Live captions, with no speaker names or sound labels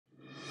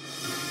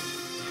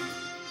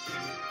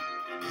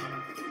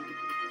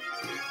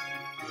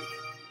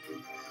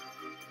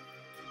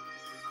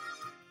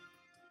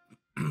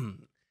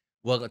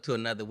Welcome to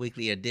another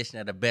weekly edition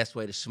of the Best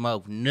Way to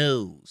Smoke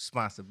News,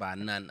 sponsored by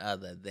none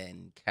other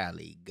than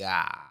Cali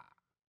Guy.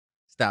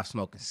 Stop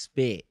smoking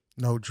spit.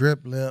 No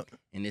drip lip.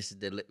 And this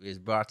is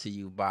brought to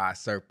you by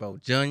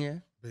Serpo Jr.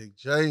 Big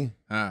J.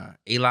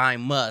 Elon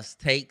Musk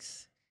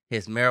takes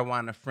his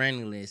marijuana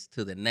friendliness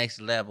to the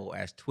next level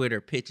as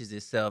Twitter pitches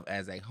itself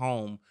as a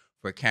home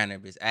for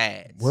cannabis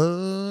ads.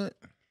 What?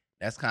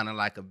 That's kind of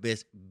like a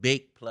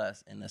big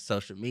plus in the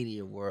social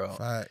media world.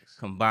 Facts.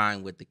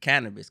 Combined with the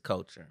cannabis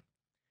culture.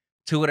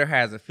 Twitter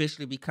has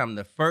officially become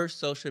the first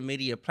social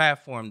media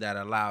platform that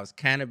allows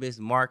cannabis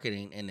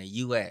marketing in the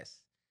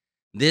U.S.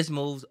 This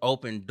moves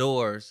open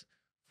doors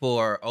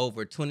for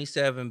over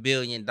 $27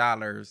 billion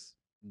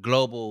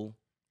global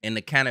in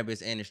the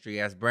cannabis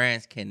industry, as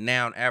brands can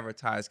now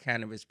advertise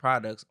cannabis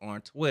products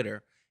on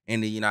Twitter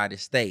in the United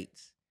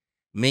States.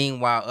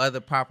 Meanwhile, other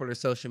popular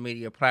social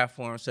media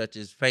platforms such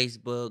as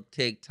Facebook,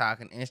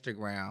 TikTok, and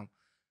Instagram,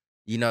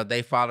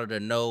 they follow the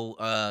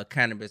no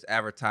cannabis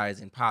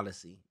advertising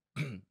policy.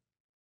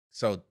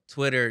 So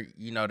Twitter,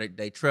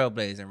 they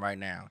trailblazing right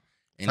now.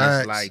 And Facts.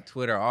 It's like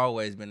Twitter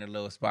always been a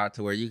little spot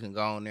to where you can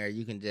go on there,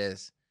 you can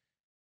just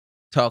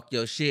talk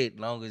your shit,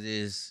 long as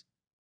it's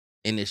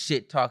in the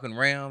shit talking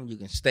realm, you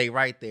can stay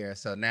right there.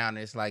 So now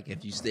it's like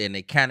if you stay in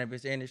the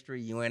cannabis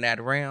industry, you in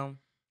that realm,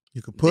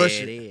 you can push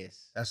there it. It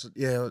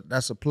is.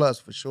 That's a plus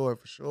for sure.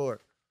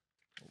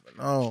 Moving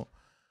on.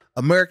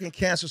 American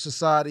Cancer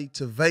Society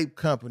to vape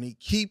company,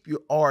 keep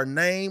our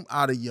name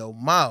out of your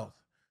mouth.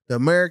 The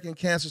American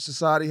Cancer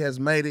Society has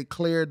made it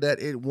clear that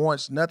it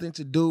wants nothing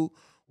to do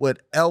with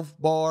Elf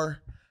Bar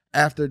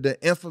after the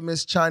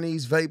infamous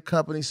Chinese vape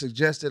company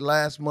suggested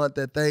last month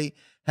that they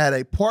had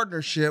a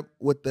partnership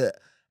with the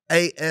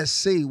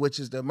ASC, which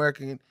is the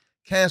American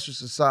Cancer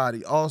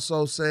Society.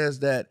 Also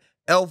says that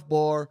Elf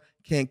Bar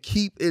can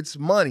keep its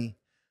money.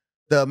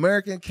 The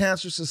American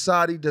Cancer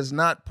Society does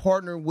not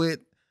partner with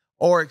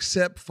or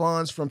accept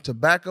funds from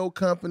tobacco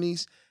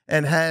companies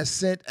and has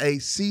sent a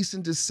cease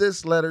and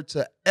desist letter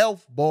to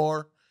Elf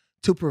Bar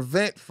to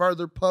prevent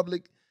further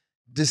public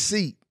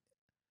deceit.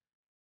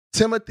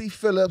 Timothy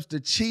Phillips,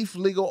 the chief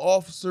legal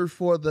officer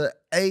for the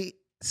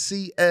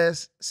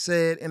ACS,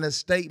 said in a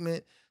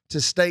statement to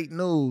State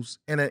News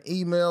in an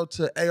email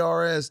to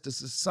ARS, the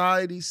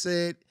society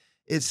said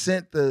it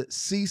sent the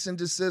cease and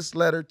desist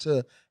letter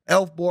to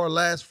Elf Bar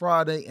last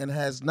Friday and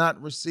has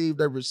not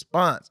received a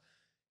response.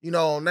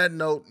 On that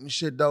note and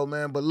shit though,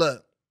 man, but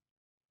look,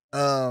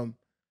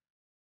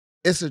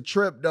 it's a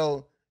trip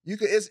though.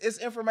 It's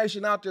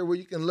information out there where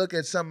you can look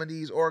at some of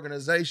these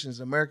organizations,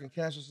 American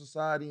Cancer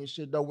Society and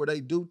shit though, where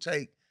they do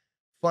take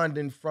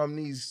funding from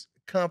these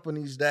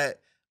companies that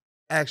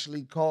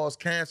actually cause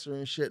cancer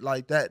and shit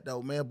like that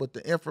though, man. But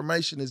the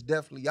information is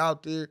definitely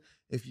out there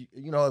if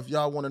if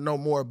y'all want to know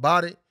more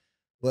about it.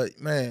 But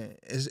man,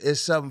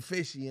 it's something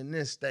fishy in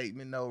this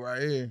statement though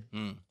right here.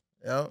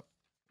 Yep.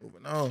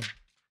 Moving on.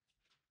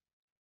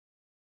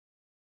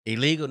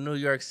 Illegal New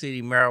York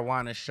City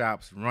marijuana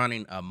shops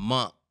running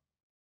amok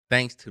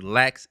thanks to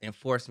lax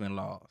enforcement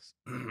laws.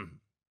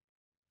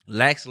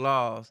 Lax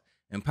laws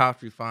and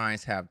paltry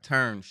fines have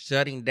turned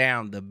shutting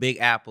down the Big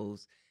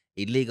Apple's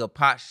illegal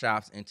pot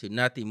shops into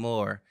nothing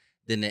more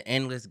than the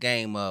endless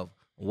game of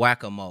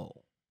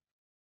whack-a-mole.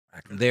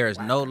 There is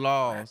no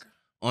laws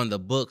on the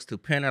books to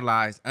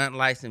penalize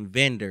unlicensed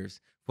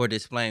vendors for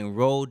displaying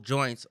rolled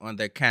joints on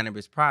their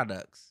cannabis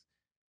products,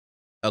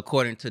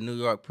 according to New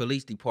York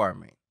Police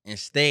Department.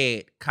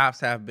 Instead, cops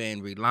have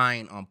been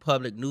relying on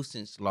public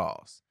nuisance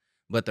laws,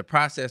 but the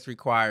process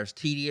requires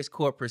tedious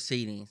court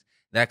proceedings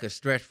that could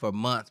stretch for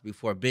months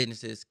before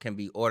businesses can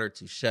be ordered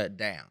to shut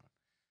down.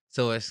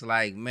 So it's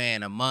like,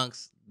 man,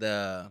 amongst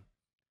the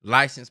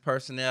licensed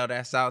personnel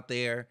that's out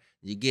there,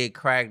 you get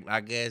cracked, I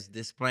guess,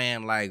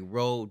 displaying like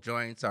rolled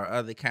joints or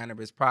other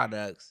cannabis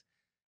products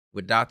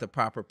without the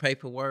proper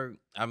paperwork.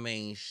 I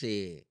mean,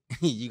 shit,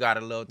 you got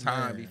a little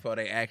time before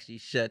they actually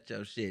shut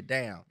your shit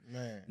down.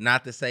 Man.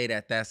 Not to say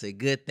that that's a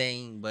good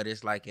thing, but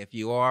it's like if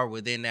you are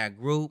within that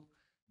group,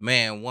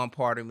 man, one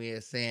part of me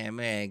is saying,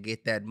 man,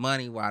 get that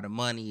money while the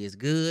money is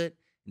good.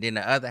 And then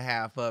the other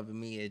half of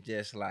me is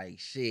just like,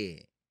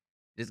 shit,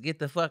 just get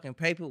the fucking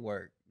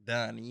paperwork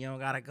done and you don't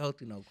got to go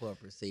through no court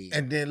proceedings.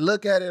 And then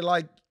look at it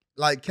like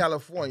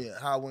California,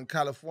 how when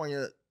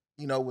California,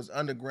 was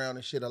underground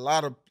and shit, a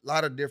lot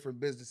of different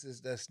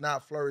businesses that's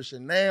not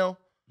flourishing now,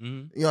 you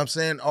know what I'm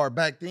saying, or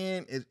back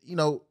then,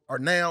 or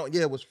now,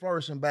 it was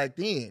flourishing back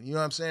then, you know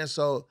what I'm saying?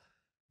 So,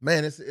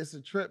 man, it's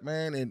a trip,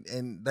 man,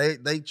 and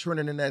they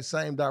trending in that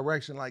same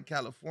direction like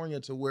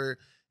California to where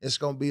it's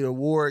going to be the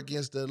war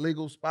against the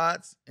illegal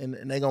spots, and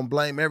they're going to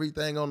blame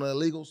everything on the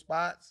illegal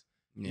spots,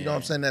 you know what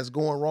I'm saying, that's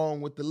going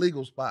wrong with the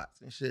legal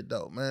spots and shit,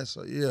 though, man,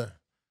 so, yeah.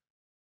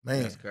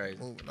 Man, that's crazy.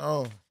 Moving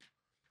on.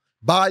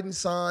 Biden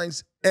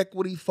signs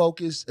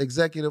equity-focused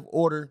executive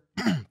order,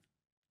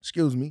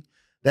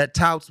 that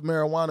touts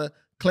marijuana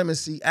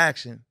clemency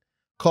action,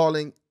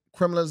 calling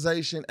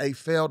criminalization a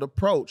failed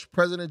approach.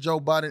 President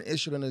Joe Biden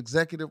issued an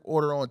executive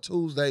order on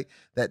Tuesday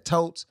that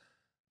touts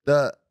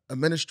the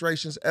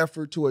administration's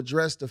effort to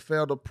address the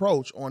failed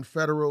approach on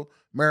federal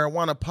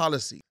marijuana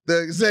policy.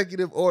 The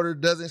executive order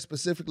doesn't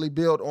specifically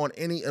build on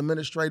any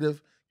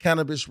administrative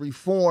cannabis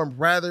reform.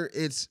 Rather,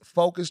 it's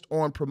focused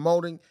on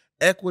promoting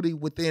equity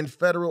within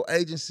federal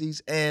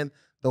agencies and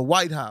the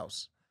White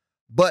House.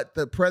 But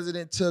the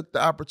president took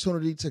the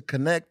opportunity to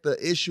connect the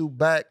issue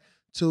back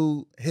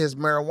to his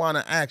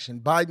marijuana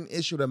action. Biden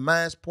issued a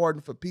mass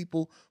pardon for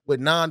people with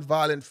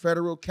nonviolent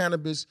federal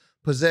cannabis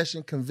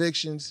possession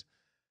convictions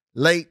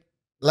late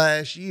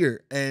last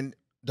year and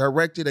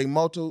directed a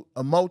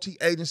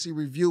multi-agency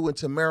review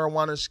into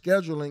marijuana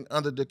scheduling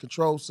under the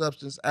Controlled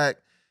Substance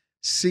Act,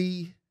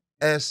 CSA.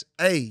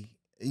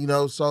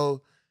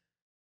 So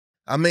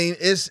I mean,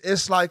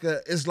 it's like on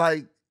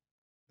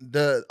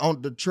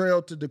the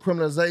trail to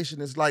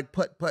decriminalization. It's like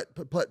put.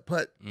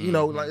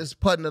 Mm-hmm. Like it's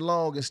putting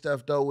along and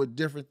stuff though, with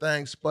different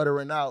things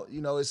sputtering out.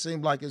 It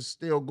seems like it's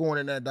still going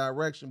in that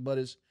direction, but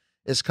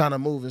it's kind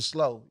of moving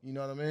slow. You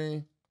know what I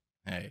mean?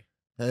 Hey.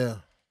 Yeah.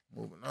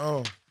 Moving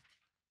on.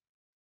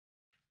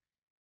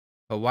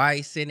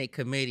 Hawaii Senate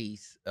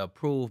committees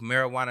approve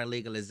marijuana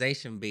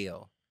legalization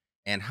bill,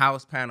 and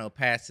House panel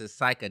passes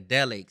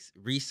psychedelics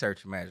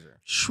research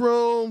measure.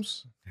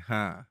 Shrooms.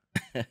 Huh.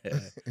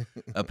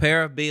 A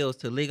pair of bills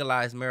to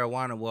legalize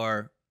marijuana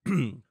were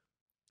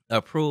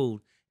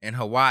approved in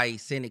Hawaii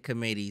Senate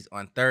committees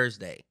on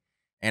Thursday,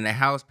 and the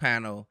House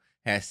panel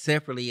has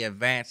separately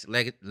advanced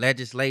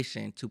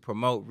legislation to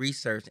promote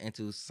research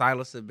into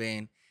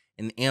psilocybin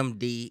and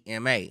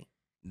MDMA.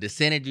 The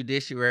Senate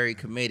Judiciary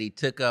Committee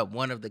took up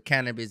one of the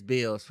cannabis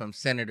bills from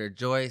Senator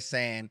Joy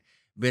San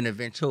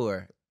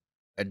Benaventura,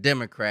 a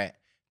Democrat,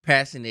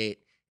 passing it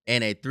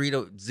in a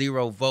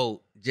 3-0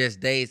 vote just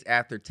days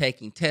after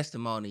taking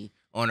testimony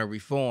on a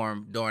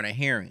reform during a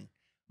hearing.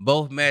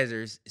 Both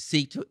measures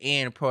seek to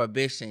end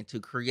prohibition to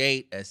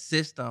create a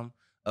system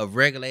of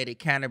regulated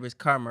cannabis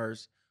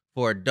commerce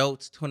for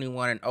adults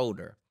 21 and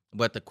older,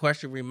 but the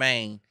question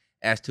remains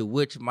as to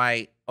which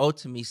might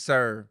ultimately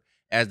serve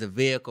as the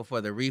vehicle for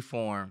the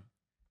reform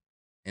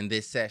in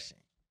this session.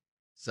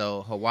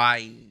 So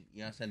Hawaii, you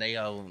know what I'm saying, they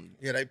own.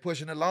 Yeah, they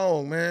pushing it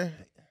along, man.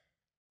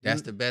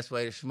 That's the best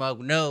way to smoke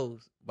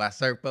news by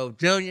Serpo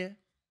Jr.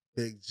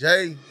 Big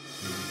J.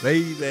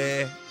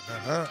 Baby.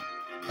 Uh-huh.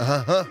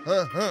 Uh-huh.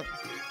 Uh-huh.